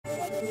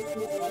Hey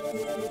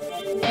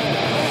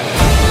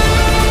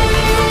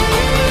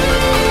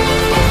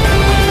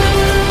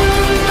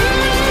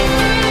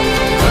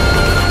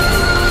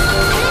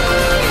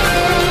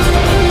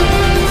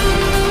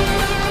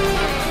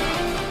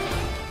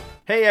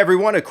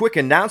everyone, a quick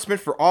announcement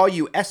for all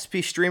you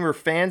SP Streamer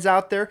fans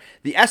out there.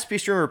 The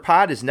SP Streamer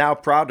Pod is now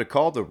proud to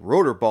call the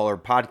Rotor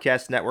Baller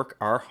Podcast Network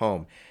our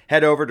home.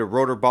 Head over to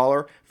Rotor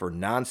Baller for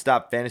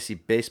nonstop fantasy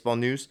baseball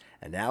news,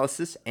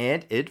 analysis,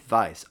 and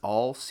advice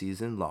all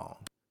season long.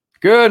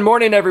 Good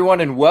morning everyone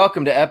and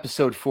welcome to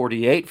episode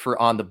 48 for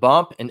On the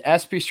Bump, an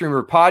SP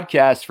Streamer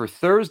podcast for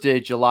Thursday,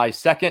 July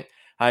 2nd.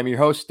 I'm your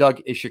host,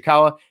 Doug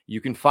Ishikawa. You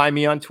can find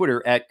me on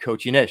Twitter at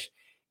CoachingIsh.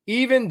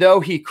 Even though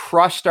he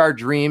crushed our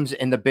dreams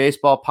in the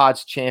Baseball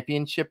Pods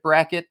Championship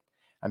bracket,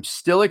 I'm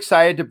still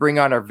excited to bring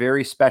on our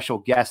very special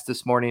guest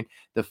this morning,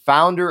 the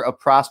founder of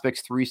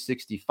Prospects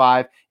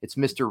 365. It's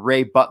Mr.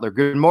 Ray Butler.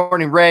 Good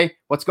morning, Ray.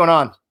 What's going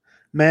on?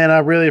 Man, I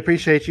really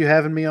appreciate you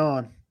having me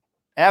on.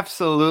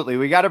 Absolutely.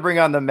 We got to bring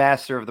on the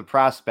master of the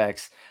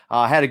prospects.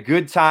 Had a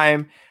good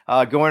time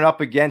going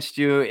up against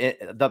you.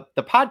 The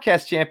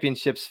podcast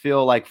championships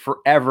feel like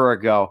forever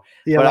ago.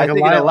 Yeah, but like I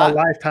think a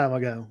lifetime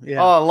ago.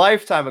 Yeah. Oh, a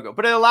lifetime ago.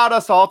 But it allowed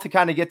us all to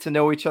kind of get to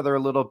know each other a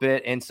little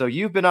bit. And so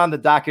you've been on the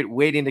docket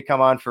waiting to come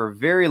on for a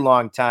very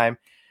long time.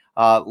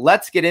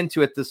 Let's get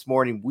into it this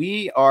morning.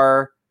 We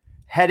are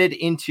headed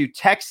into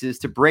Texas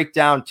to break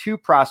down two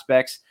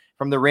prospects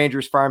from the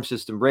Rangers farm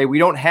system. Ray, we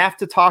don't have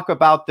to talk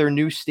about their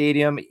new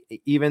stadium,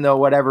 even though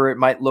whatever it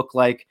might look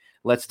like.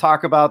 Let's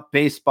talk about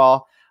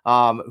baseball.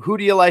 Who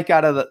do you like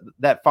out of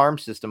that farm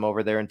system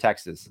over there in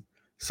Texas?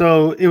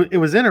 So it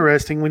was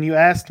interesting when you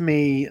asked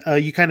me,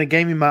 you kind of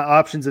gave me my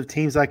options of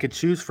teams I could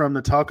choose from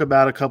to talk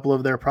about a couple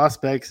of their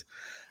prospects.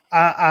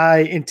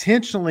 I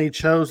intentionally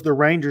chose the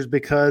Rangers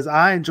because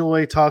I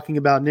enjoy talking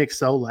about Nick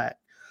Solak.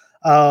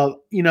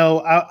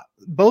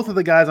 Both of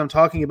the guys I'm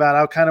talking about,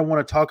 I kind of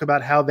want to talk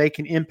about how they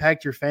can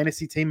impact your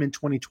fantasy team in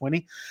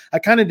 2020. I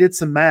kind of did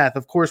some math,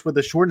 of course, with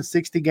a shortened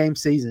 60-game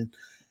season.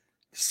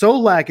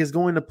 Solak is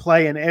going to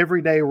play an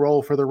everyday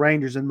role for the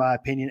Rangers, in my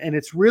opinion, and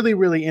it's really,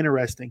 really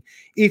interesting.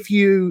 If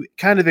you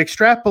kind of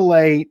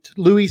extrapolate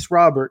Luis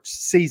Roberts'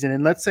 season,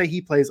 and let's say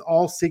he plays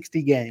all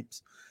 60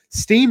 games,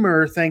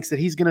 Steamer thinks that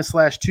he's going to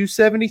slash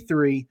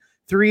 273,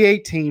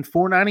 318,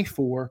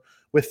 494,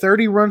 with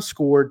 30 runs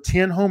scored,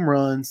 10 home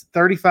runs,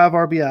 35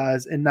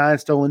 RBIs, and 9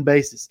 stolen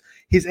bases.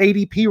 His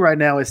ADP right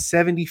now is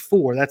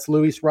 74. That's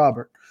Luis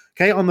Robert.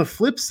 Okay, on the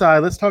flip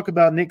side, let's talk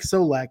about Nick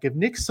Solak. If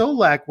Nick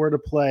Solak were to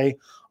play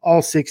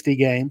all 60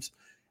 games,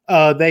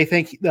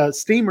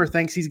 Steamer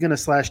thinks he's going to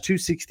slash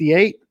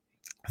 268,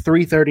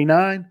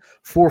 339,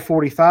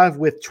 445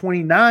 with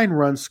 29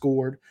 runs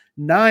scored,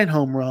 9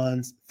 home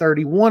runs,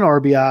 31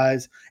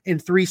 RBIs,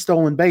 and 3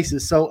 stolen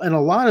bases. So in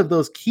a lot of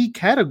those key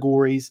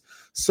categories,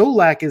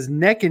 Solak is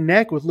neck and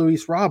neck with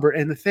Luis Robert.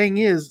 And the thing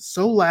is,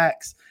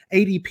 Solak's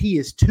ADP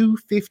is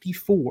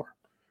 254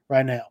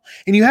 right now.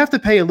 And you have to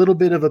pay a little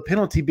bit of a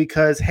penalty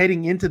because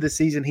heading into the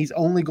season, he's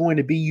only going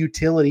to be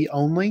utility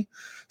only.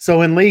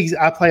 So in leagues,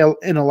 I play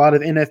in a lot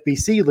of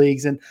NFBC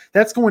leagues, and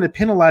that's going to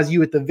penalize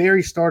you at the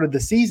very start of the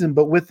season.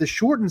 But with the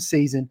shortened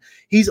season,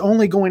 he's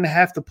only going to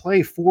have to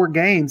play 4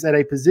 games at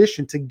a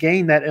position to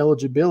gain that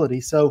eligibility.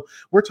 So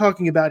we're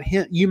talking about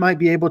him. You might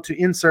be able to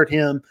insert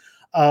him,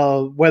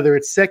 whether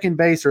it's second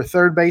base or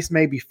third base,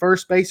 maybe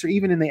first base, or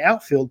even in the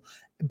outfield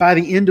by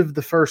the end of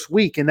the first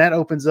week. And that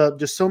opens up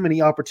just so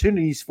many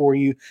opportunities for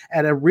you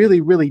at a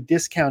really, really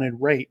discounted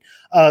rate.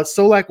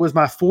 Solak was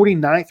my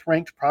 49th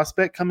ranked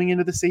prospect coming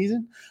into the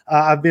season.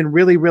 I've been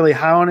really, really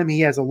high on him.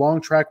 He has a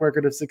long track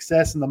record of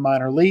success in the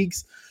minor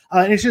leagues.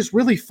 And it's just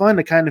really fun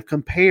to kind of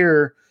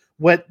compare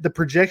what the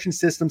projection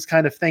systems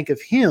kind of think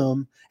of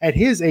him at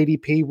his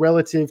ADP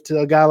relative to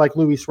a guy like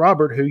Luis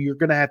Robert, who you're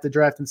going to have to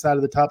draft inside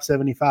of the top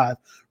 75.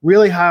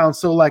 Really high on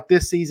Solak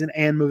this season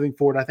and moving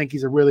forward. I think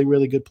he's a really,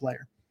 really good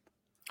player.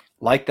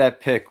 Like that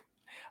pick.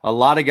 A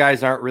lot of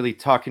guys aren't really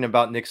talking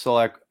about Nick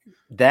Solak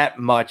that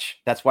much.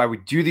 That's why we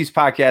do these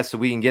podcasts, so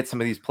we can get some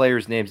of these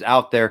players' names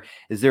out there.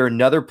 Is there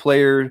another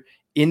player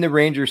in the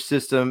Rangers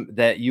system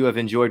that you have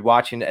enjoyed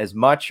watching as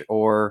much,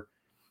 or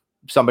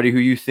somebody who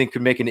you think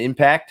could make an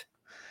impact?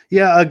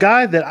 Yeah, a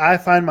guy that I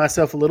find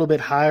myself a little bit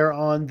higher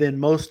on than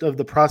most of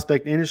the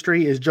prospect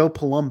industry is Joe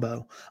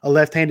Palumbo, a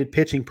left-handed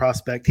pitching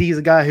prospect. He's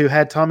a guy who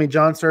had Tommy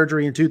John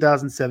surgery in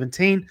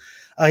 2017.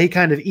 He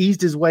kind of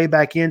eased his way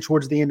back in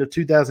towards the end of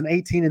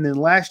 2018, and then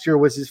last year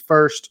was his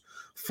first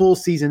full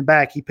season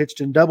back. He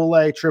pitched in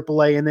AA,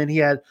 AAA, and then he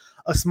had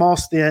a small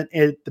stint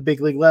at the big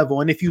league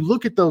level. And if you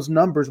look at those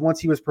numbers once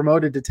he was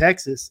promoted to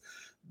Texas,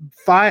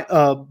 by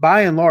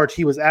and large,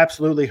 he was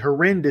absolutely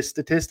horrendous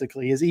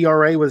statistically. His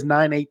ERA was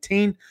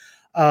 9.18.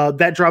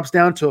 That drops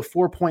down to a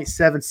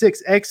 4.76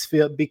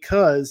 xFIP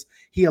because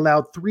he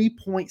allowed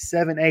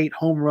 3.78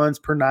 home runs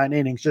per 9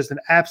 innings, just an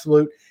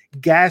absolute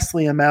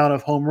ghastly amount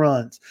of home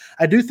runs.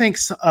 I do think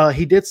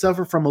he did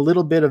suffer from a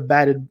little bit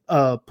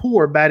of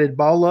poor batted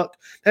ball luck.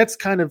 That's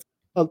kind of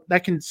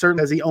that can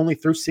certainly, as he only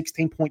threw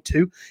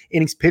 16.2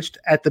 innings pitched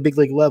at the big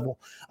league level.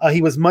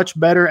 He was much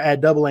better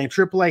at AA and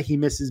AAA. He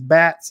misses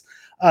bats.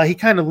 He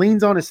kind of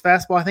leans on his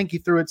fastball. I think he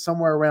threw it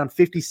somewhere around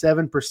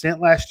 57%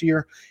 last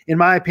year. In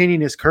my opinion,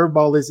 his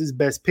curveball is his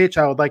best pitch.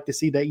 I would like to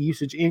see that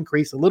usage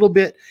increase a little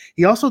bit.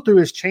 He also threw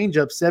his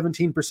changeup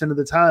 17% of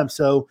the time.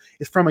 So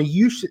it's from a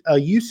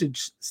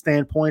usage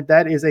standpoint,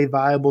 that is a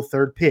viable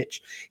third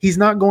pitch. He's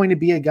not going to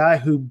be a guy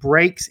who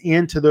breaks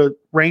into the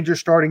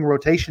Rangers starting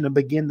rotation to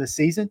begin the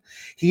season.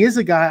 He is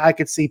a guy I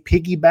could see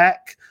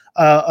piggyback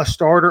a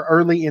starter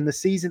early in the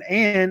season.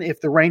 And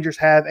if the Rangers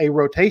have a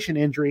rotation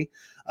injury,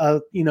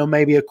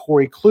 maybe a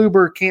Corey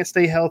Kluber can't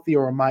stay healthy,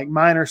 or a Mike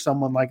Minor,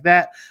 someone like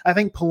that, I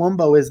think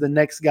Palumbo is the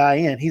next guy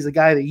in. He's a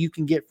guy that you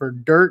can get for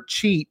dirt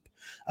cheap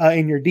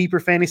in your deeper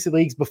fantasy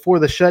leagues before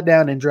the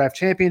shutdown and draft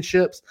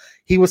championships.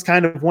 He was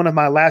kind of one of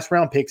my last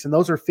round picks, and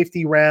those are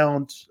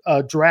 50-round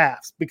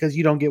drafts because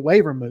you don't get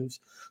waiver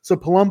moves. So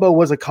Palumbo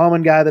was a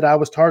common guy that I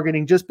was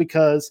targeting just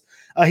because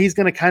he's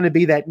going to kind of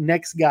be that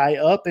next guy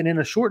up. And in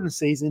a shortened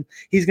season,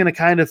 he's going to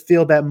kind of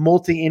fill that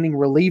multi-inning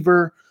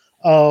reliever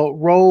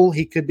role.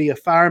 He could be a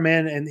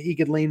fireman, and he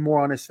could lean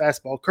more on his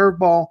fastball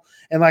curveball.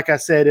 And like I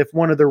said, if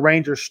one of the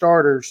Rangers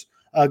starters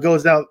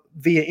goes out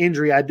via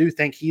injury, I do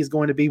think he's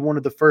going to be one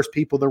of the first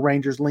people the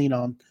Rangers lean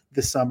on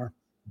this summer.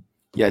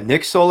 Yeah,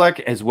 Nick Solak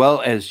as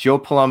well as Joe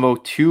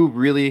Palumbo, two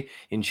really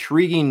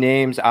intriguing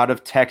names out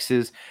of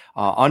Texas.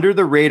 Under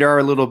the radar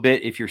a little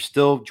bit if you're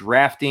still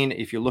drafting,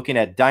 if you're looking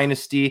at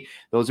Dynasty,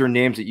 those are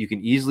names that you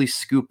can easily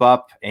scoop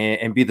up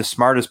and be the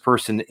smartest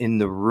person in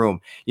the room.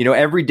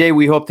 Every day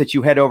we hope that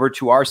you head over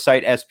to our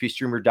site,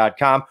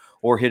 spstreamer.com,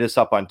 or hit us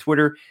up on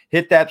Twitter.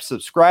 Hit that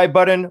subscribe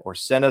button or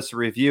send us a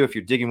review if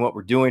you're digging what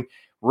we're doing.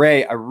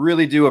 Ray, I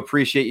really do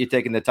appreciate you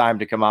taking the time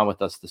to come on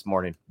with us this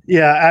morning.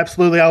 Yeah,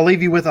 absolutely. I'll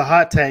leave you with a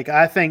hot take.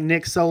 I think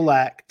Nick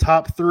Solak,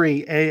 top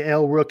 3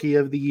 AL Rookie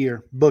of the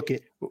Year. Book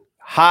it.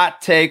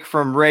 Hot take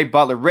from Ray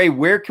Butler. Ray,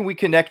 where can we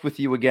connect with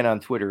you again on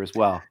Twitter as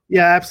well?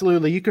 Yeah,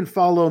 absolutely. You can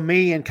follow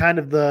me and kind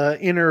of the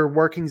inner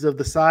workings of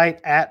the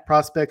site at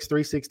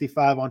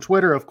Prospects365 on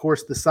Twitter. Of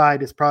course, the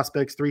site is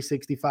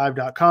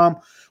prospects365.com.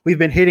 We've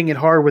been hitting it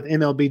hard with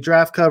MLB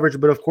draft coverage,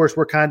 but of course,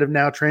 we're kind of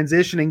now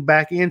transitioning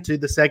back into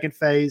the second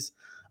phase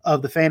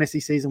of the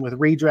fantasy season with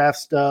redraft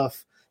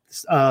stuff,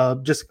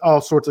 just all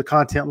sorts of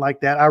content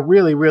like that. I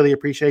really, really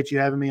appreciate you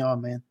having me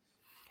on, man.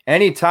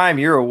 Anytime,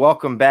 you're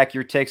welcome back.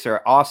 Your takes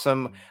are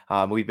awesome.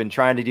 We've been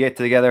trying to get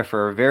together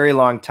for a very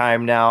long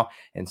time now,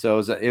 and so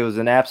it was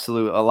a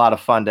lot of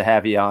fun to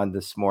have you on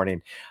this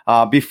morning.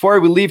 Before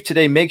we leave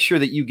today, make sure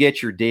that you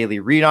get your daily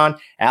read on.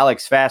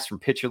 Alex Fast from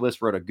Pitcher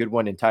List wrote a good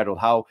one entitled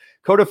 "How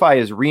Codify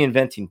is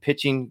Reinventing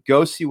Pitching."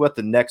 Go see what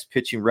the next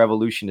pitching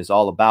revolution is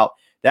all about.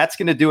 That's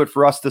going to do it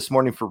for us this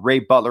morning. For Ray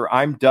Butler,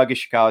 I'm Doug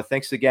Ishikawa.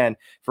 Thanks again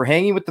for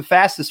hanging with the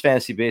fastest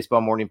fantasy baseball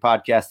morning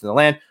podcast in the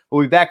land.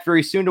 We'll be back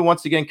very soon to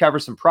once again cover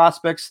some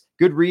prospects,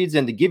 good reads,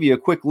 and to give you a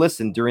quick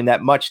listen during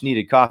that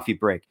much-needed coffee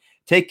break.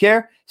 Take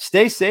care,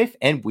 stay safe,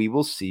 and we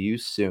will see you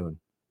soon.